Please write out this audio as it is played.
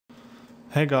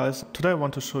Hey guys, today I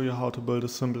want to show you how to build a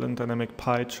simple and dynamic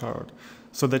pie chart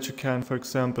so that you can, for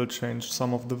example, change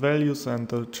some of the values and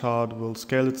the chart will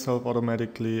scale itself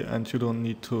automatically and you don't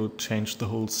need to change the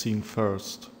whole scene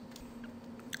first.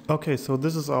 Okay, so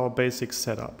this is our basic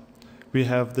setup. We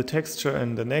have the texture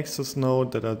and the nexus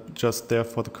node that are just there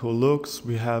for the cool looks.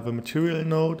 We have a material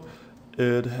node.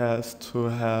 It has to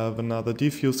have another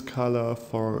diffuse color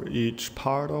for each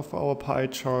part of our pie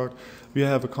chart. We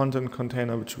have a content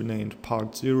container which we named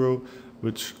part 0,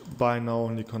 which by now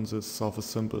only consists of a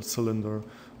simple cylinder,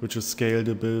 which is scaled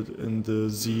a bit in the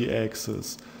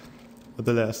z-axis.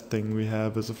 The last thing we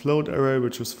have is a float array,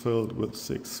 which is filled with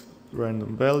 6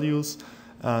 random values,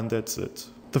 and that's it.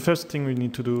 The first thing we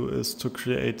need to do is to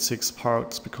create 6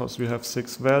 parts, because we have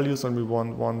 6 values and we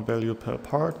want 1 value per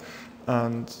part.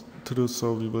 And to do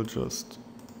so, we will just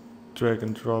drag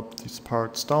and drop these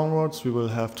parts downwards. We will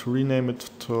have to rename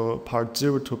it to part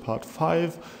 0 to part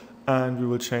 5, and we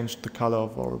will change the color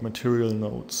of our material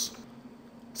nodes.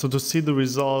 So to see the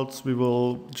results, we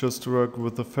will just work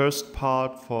with the first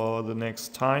part for the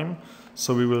next time.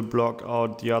 So we will block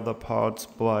out the other parts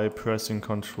by pressing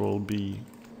Ctrl B.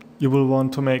 You will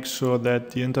want to make sure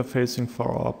that the interfacing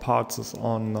for our parts is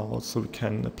on now, so we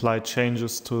can apply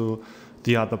changes to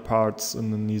the other parts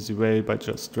in an easy way by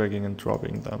just dragging and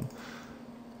dropping them.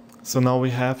 So now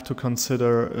we have to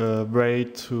consider a way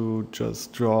to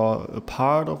just draw a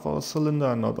part of our cylinder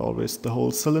and not always the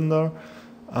whole cylinder.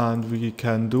 And we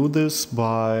can do this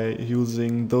by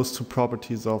using those 2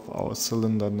 properties of our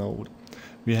cylinder node.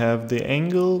 We have the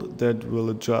angle that will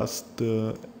adjust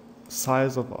the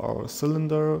size of our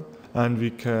cylinder, and we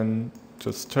can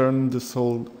just turn this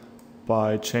whole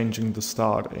by changing the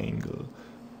start angle.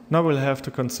 Now we'll have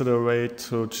to consider a way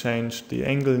to change the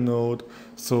angle node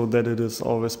so that it is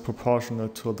always proportional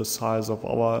to the size of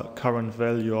our current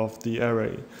value of the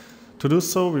array. To do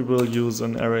so, we will use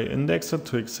an array indexer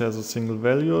to access a single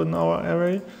value in our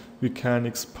array. We can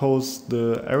expose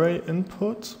the array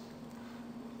input,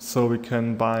 so we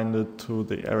can bind it to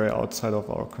the array outside of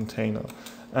our container.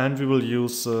 And we will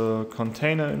use the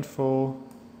container info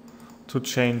to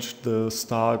change the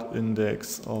start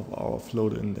index of our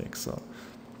float indexer.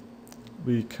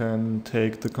 We can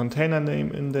take the container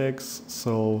name index,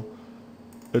 so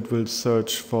it will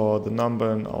search for the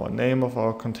number in our name of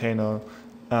our container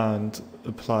and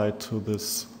apply it to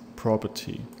this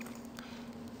property.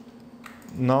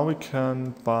 Now we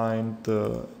can bind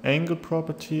the angle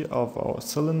property of our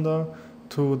cylinder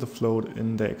to the float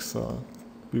indexer.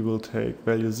 We will take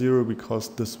value 0 because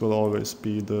this will always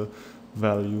be the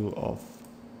value of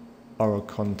our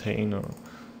container.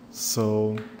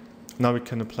 So now we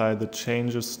can apply the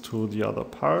changes to the other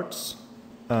parts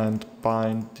and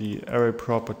bind the array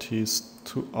properties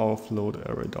to our float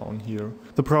array down here.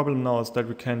 The problem now is that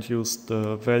we can't use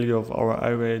the value of our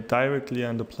array directly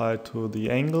and apply it to the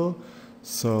angle.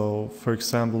 So for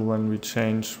example, when we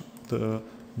change the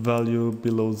value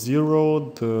below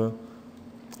 0, the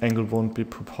angle won't be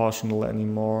proportional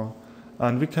anymore.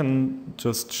 And we can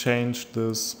just change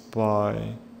this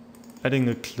by adding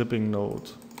a clipping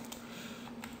node.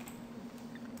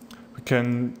 We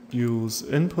can use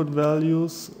input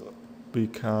values. We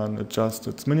can adjust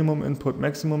its minimum input,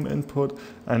 maximum input,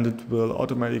 and it will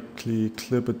automatically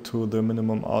clip it to the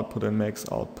minimum output and max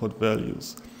output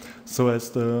values. So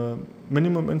as the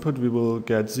minimum input, we will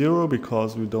get 0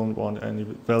 because we don't want any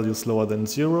values lower than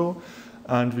 0.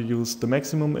 And we use the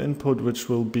maximum input, which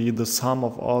will be the sum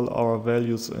of all our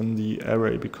values in the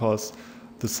array, because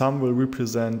the sum will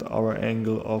represent our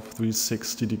angle of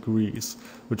 360 degrees,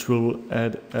 which we'll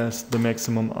add as the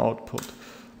maximum output.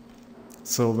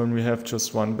 So when we have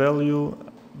just one value,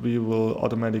 we will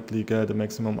automatically get a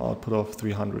maximum output of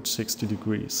 360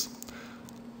 degrees.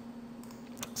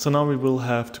 So now we will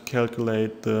have to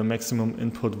calculate the maximum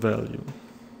input value.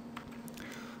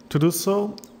 To do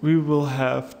so, we will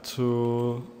have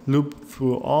to loop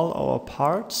through all our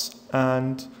parts,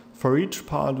 and for each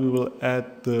part we will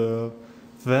add the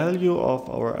value of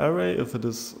our array if it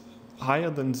is higher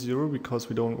than 0, because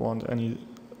we don't want any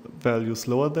values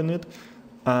lower than it,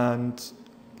 and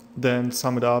then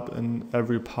sum it up in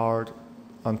every part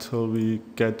until we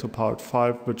get to part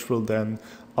 5, which will then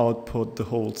output the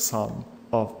whole sum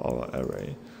of our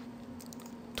array.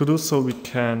 To do so, we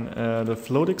can add a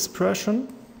float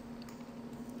expression.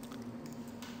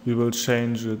 We will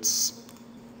change its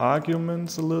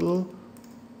arguments a little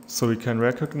so we can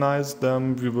recognize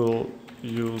them. We will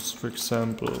use, for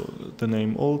example, the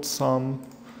name old sum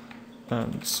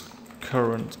and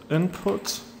current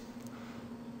input,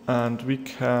 and we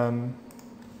can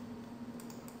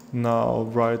now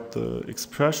write the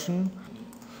expression.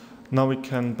 Now we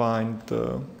can bind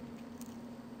the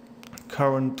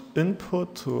current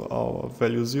input to our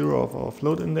value 0 of our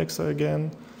float indexer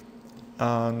again,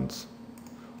 and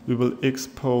we will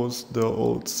expose the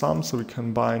old sum so we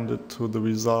can bind it to the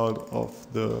result of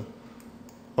the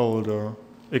older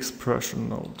expression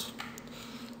node.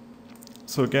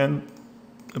 So again,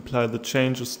 apply the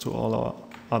changes to all our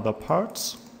other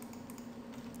parts.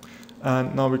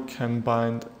 And now we can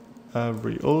bind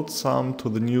every old sum to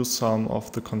the new sum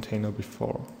of the container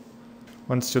before.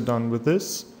 Once you're done with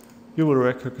this, you will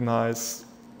recognize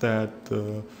that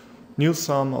the new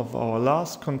sum of our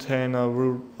last container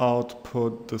will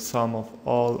output the sum of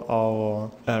all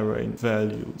our array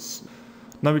values.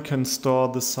 Now we can store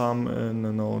the sum in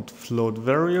a node float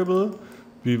variable.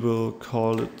 We will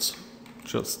call it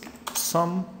just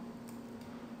sum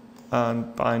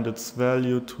and bind its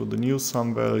value to the new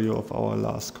sum value of our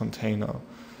last container.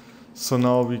 So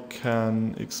now we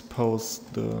can expose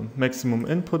the maximum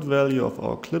input value of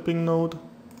our clipping node,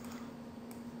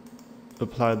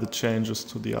 apply the changes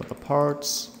to the other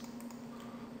parts,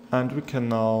 and we can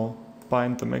now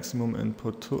bind the maximum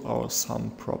input to our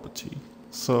sum property.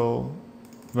 So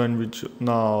when we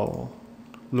now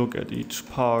look at each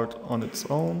part on its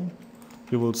own,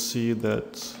 you will see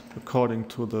that according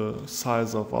to the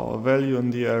size of our value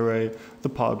in the array, the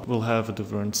part will have a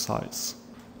different size.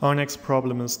 Our next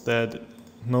problem is that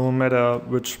no matter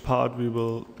which part we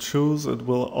will choose, it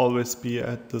will always be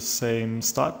at the same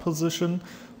start position,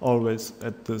 always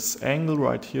at this angle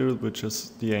right here, which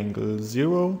is the angle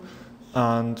 0.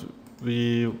 And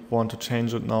we want to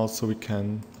change it now so we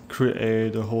can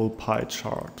create a whole pie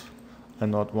chart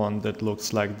and not one that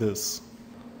looks like this.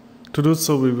 To do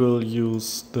so, we will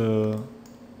use the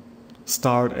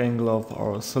start angle of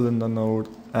our cylinder node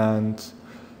and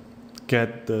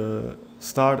get the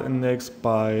start index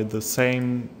by the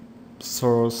same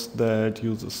source that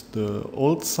uses the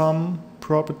old sum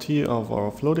property of our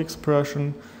float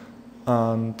expression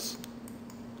and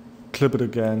clip it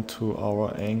again to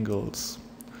our angles.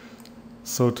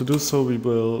 So to do so, we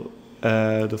will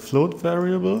add a float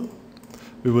variable.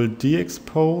 We will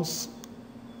de-expose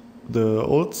the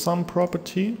old sum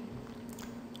property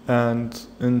and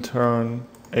in turn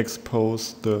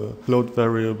expose the float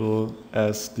variable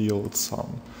as the old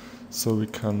sum. So we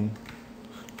can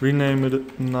rename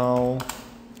it now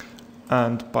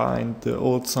and bind the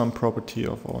old sum property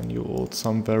of our new old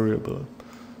sum variable.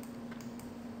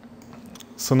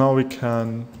 So now we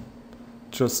can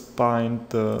just bind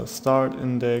the start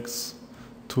index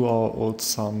to our old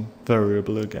sum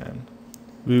variable again.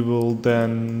 We will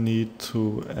then need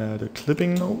to add a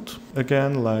clipping node,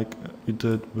 again like we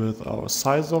did with our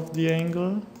size of the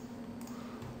angle.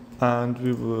 And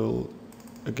we will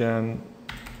again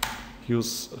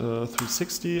use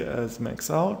 360 as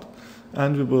max out,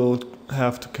 and we will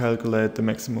have to calculate the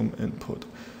maximum input,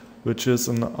 which is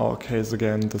in our case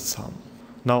again the sum.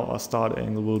 Now our start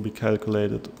angle will be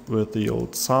calculated with the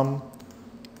old sum,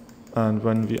 and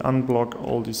when we unblock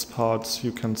all these parts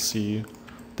you can see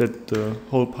that the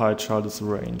whole pie chart is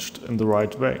arranged in the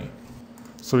right way.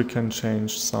 So we can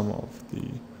change some of the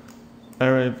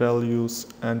array values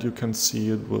and you can see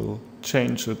it will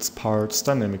change its parts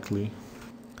dynamically.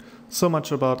 So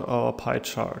much about our pie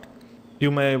chart.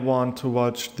 You may want to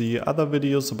watch the other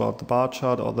videos about the bar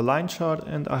chart or the line chart,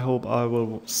 and I hope I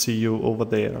will see you over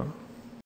there.